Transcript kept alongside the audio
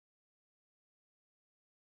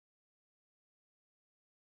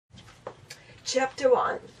Chapter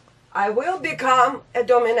 1. I will become a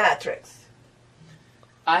dominatrix.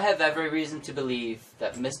 I have every reason to believe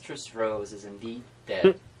that Mistress Rose is indeed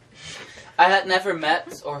dead. I had never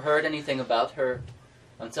met or heard anything about her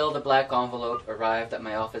until the black envelope arrived at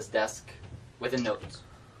my office desk with a note.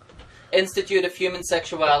 Institute of Human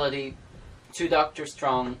Sexuality to Dr.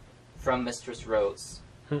 Strong from Mistress Rose.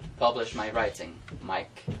 Publish my writing,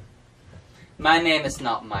 Mike. My name is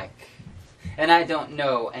not Mike, and I don't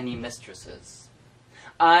know any mistresses.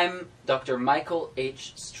 I'm Dr. Michael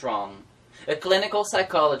H. Strong, a clinical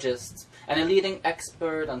psychologist and a leading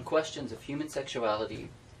expert on questions of human sexuality.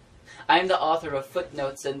 I'm the author of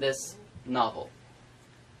footnotes in this novel.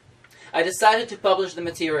 I decided to publish the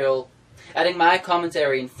material, adding my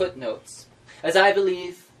commentary in footnotes, as I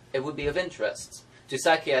believe it would be of interest to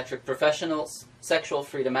psychiatric professionals, sexual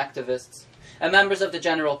freedom activists, and members of the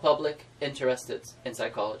general public interested in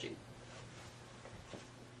psychology.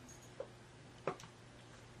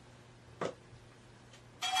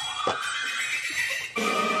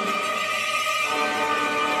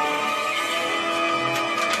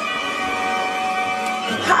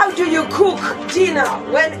 How do you cook dinner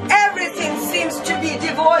when everything seems to be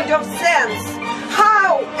devoid of sense?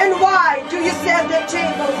 How and why do you set the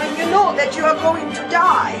table when you know that you are going to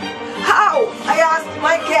die? How? I asked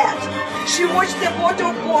my cat. She watched the pot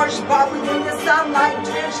of borscht bubbling in the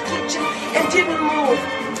sunlight-drenched kitchen and didn't move.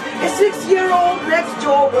 A 6-year-old next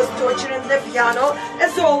door was torturing the piano,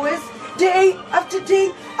 as always, day after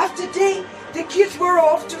day after day. The kids were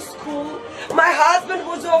off to school, my husband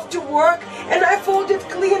was off to work, and I folded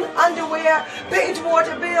clean underwear, paid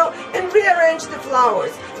water bill, and rearranged the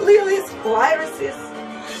flowers, lilies or irises.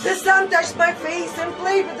 The sun touched my face and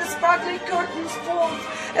played with the sparkly curtains folds.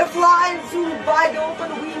 A fly zoomed by the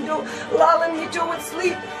open window, lulling me towards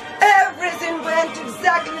sleep. Everything went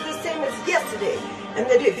exactly the same as yesterday and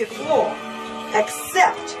the day before,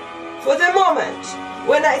 except for the moment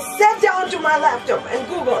when I sat down to my laptop and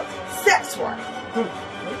Googled sex work. A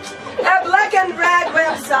black and red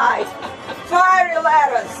website, fiery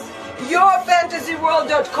letters,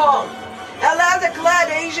 yourfantasyworld.com. A leather-clad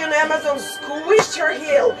Asian Amazon squished her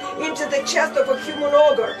heel into the chest of a human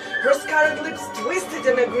ogre, her scarlet lips twisted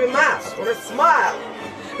in a grimace or a smile.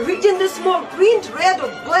 Reading the small print, red or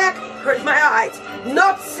black, hurt my eyes.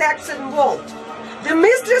 Not sex involved. The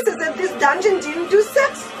mistresses at this dungeon didn't do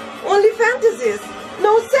sex, only fantasies,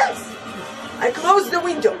 no sex. I closed the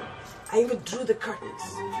window. I withdrew the curtains.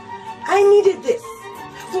 I needed this.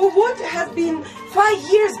 For what had been 5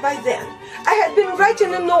 years by then, I had been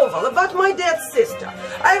writing a novel about my dead sister.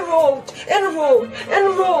 I wrote and wrote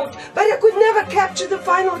and wrote, but I could never capture the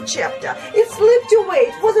final chapter. It slipped away,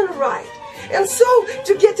 it wasn't right. And so,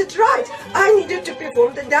 to get it right, I needed to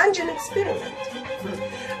perform the dungeon experiment.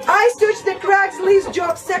 I searched the Craigslist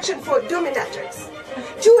job section for dominatrix.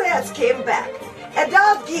 2 ads came back.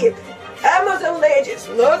 Adult gig, Amazon ladies,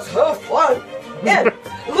 let's have fun. And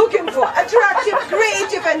looking for attractive,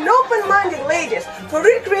 creative, and open-minded ladies for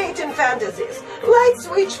recreating fantasies. Light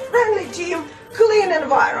switch, friendly team, clean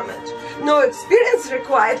environment. No experience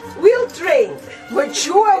required, well-trained,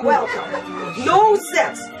 mature welcome. No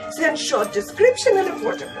sex, send short description and a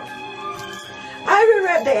photograph. I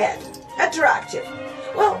reread the ad. Attractive.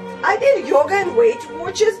 Well, I did yoga and Weight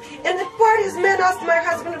Watchers, and at parties men asked my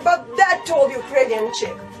husband about that tall Ukrainian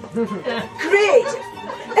chick. Creative.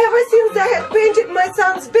 Ever since I had painted my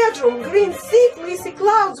son's bedroom green sea, fleecy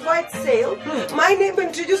clouds, white sail, my neighbor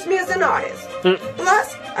introduced me as an artist.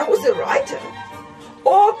 Plus, I was a writer.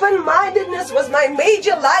 Open-mindedness was my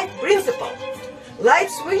major life principle. Light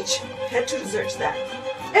switch, had to research that.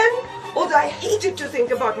 And although I hated to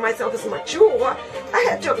think about myself as mature, I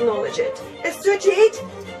had to acknowledge it. At 38,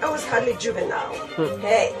 I was hardly juvenile.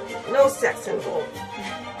 Hey, no sex involved.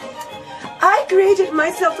 I created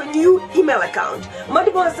myself a new email account,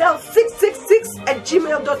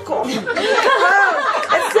 mademoiselle666@gmail.com.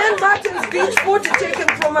 A St. Martin's Beach photo taken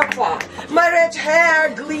from afar. My red hair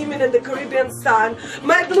gleaming in the Caribbean sun,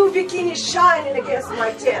 my blue bikini shining against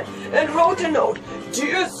my tan, and wrote a note,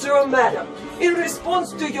 "Dear Sir, Madam, in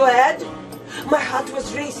response to your ad." My heart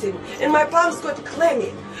was racing and my palms got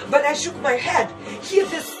clammy, but I shook my head, hit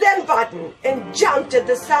the send button, and jumped at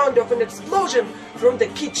the sound of an explosion from the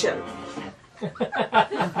kitchen.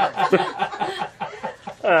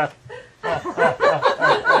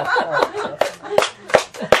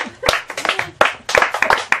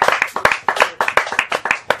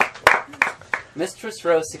 Mistress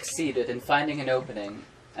Rose succeeded in finding an opening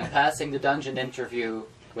and passing the dungeon interview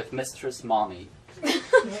with Mistress Mommy,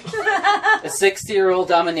 a 60-year-old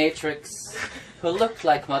dominatrix who looked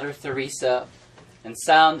like Mother Teresa and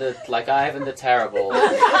sounded like Ivan the Terrible.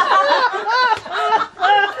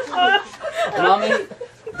 Mommy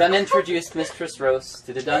then introduced Mistress Rose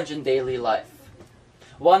to the dungeon daily life.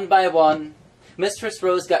 One by one, Mistress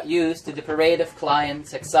Rose got used to the parade of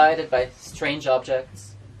clients excited by strange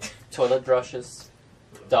objects, toilet brushes,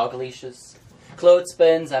 dog leashes,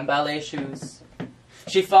 clothespins, and ballet shoes.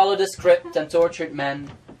 She followed a script and tortured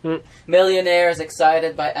men, millionaires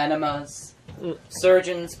excited by enemas,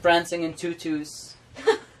 surgeons prancing in tutus,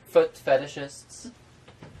 foot fetishists,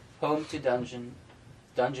 home to dungeon,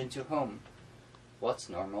 dungeon to home. What's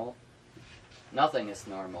normal? Nothing is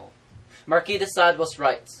normal. Marquis de Sade was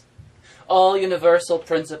right. All universal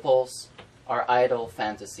principles are idle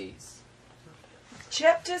fantasies.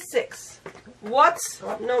 Chapter 6. What's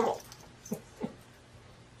normal?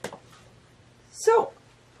 So,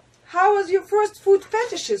 how was your first food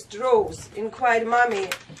fetishist, Rose? Inquired Mommy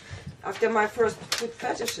after my first food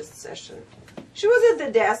fetishist session. She was at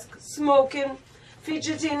the desk, smoking,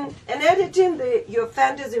 fidgeting, and editing the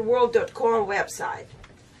yourfantasyworld.com website.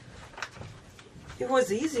 It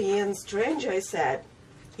was easy and strange, I said.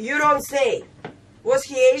 You don't say. Was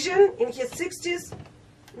he Asian, in his 60s?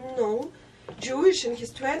 No, Jewish, in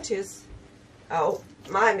his 20s. Oh,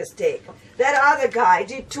 my mistake. That other guy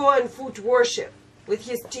did toe and foot worship with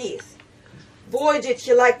his teeth. Boy, did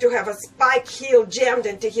he like to have a spike heel jammed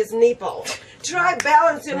into his nipple. Try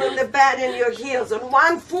balancing on the bed in your heels on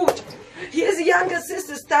one foot. His younger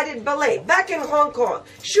sister studied ballet back in Hong Kong.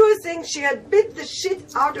 Sure thinks she had beat the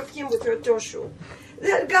shit out of him with her toe shoe.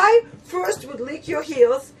 That guy first would lick your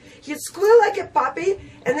heels, he'd squeal like a puppy,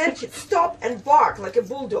 and then he'd stop and bark like a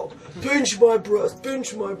bulldog. Pinch my breast,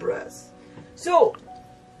 pinch my breast. So,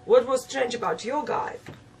 what was strange about your guy?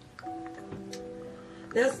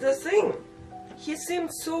 That's the thing. He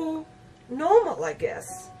seemed so normal, I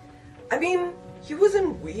guess. I mean, he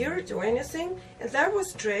wasn't weird or anything, and that was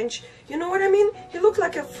strange. You know what I mean? He looked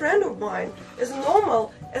like a friend of mine, as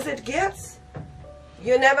normal as it gets.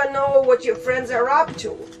 You never know what your friends are up to.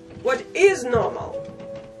 What is normal?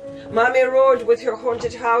 Mommy roared with her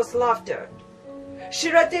haunted house laughter.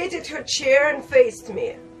 She rotated her chair and faced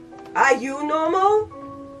me. Are you normal?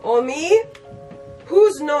 Or me?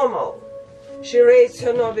 Who's normal? She raised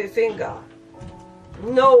her knobby finger.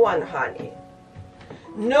 No one, honey.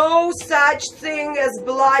 No such thing as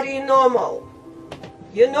bloody normal.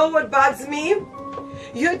 You know what bugs me?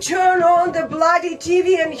 You turn on the bloody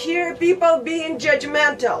TV and hear people being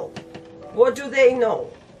judgmental. What do they know?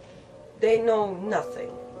 They know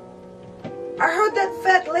nothing. I heard that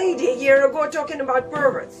fat lady a year ago talking about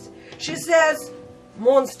perverts. She says,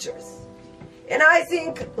 monsters. And I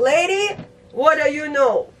think, lady, what do you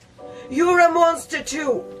know? You're a monster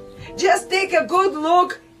too. Just take a good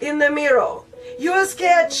look in the mirror. You're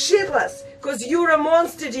scared shitless because you're a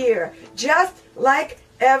monster, dear, just like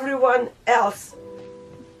everyone else.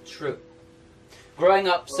 True. Growing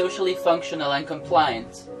up socially functional and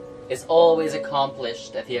compliant is always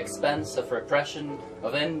accomplished at the expense of repression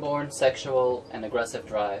of inborn sexual and aggressive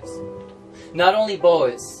drives. Not only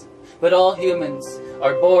boys, but all humans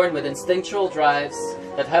are born with instinctual drives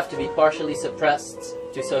that have to be partially suppressed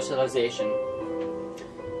to socialization,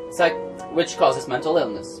 which causes mental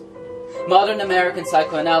illness. Modern American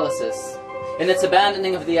psychoanalysis, in its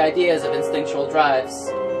abandoning of the ideas of instinctual drives,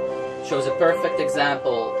 shows a perfect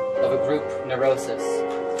example of a group neurosis.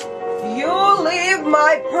 You leave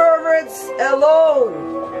my perverts alone.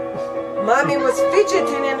 Mommy was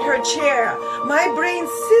fidgeting in her chair. My brain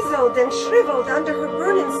sizzled and shriveled under her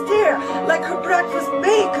burning stare like her breakfast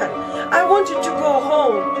bacon. I wanted to go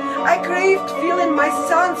home. I craved feeling my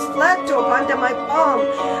son's flat top under my palm.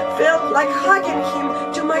 Felt like hugging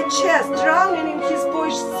him to my chest, drowning in his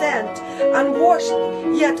boyish scent, unwashed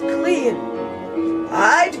yet clean.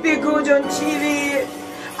 I'd be good on TV.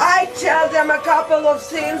 I'd tell them a couple of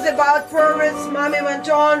things about perverts, Mommy went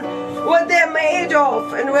on, what they're made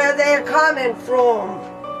of and where they're coming from.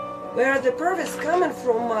 Where are the perverts coming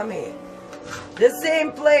from, Mommy? The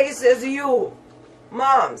same place as you.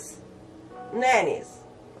 Moms, nannies,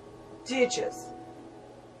 teachers,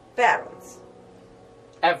 parents.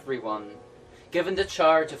 Everyone, given the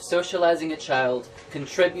charge of socializing a child,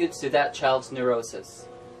 contributes to that child's neurosis.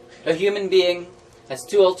 A human being has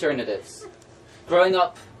two alternatives: growing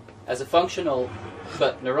up as a functional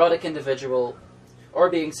but neurotic individual, or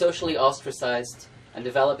being socially ostracized and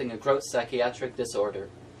developing a gross psychiatric disorder.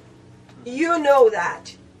 You know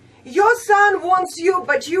that. Your son wants you,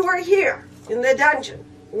 but you are here in the dungeon,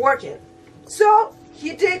 working. So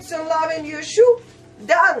he takes on loving your shoe.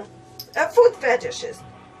 Done. A foot fetishist.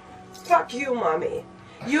 Fuck you, Mommy.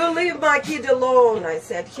 You leave my kid alone, I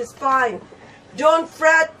said. He's fine. Don't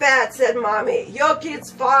fret, Pat, said Mommy. Your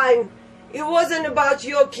kid's fine. It wasn't about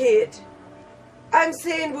your kid. I'm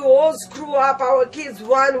saying we all screw up our kids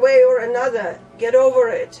one way or another. Get over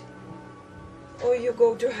it. Oh, you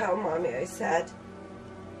go to hell, Mommy, I said.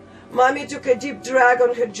 Mommy took a deep drag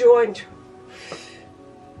on her joint.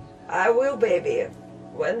 I will, baby,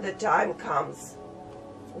 when the time comes.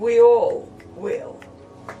 We all will.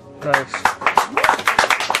 Nice.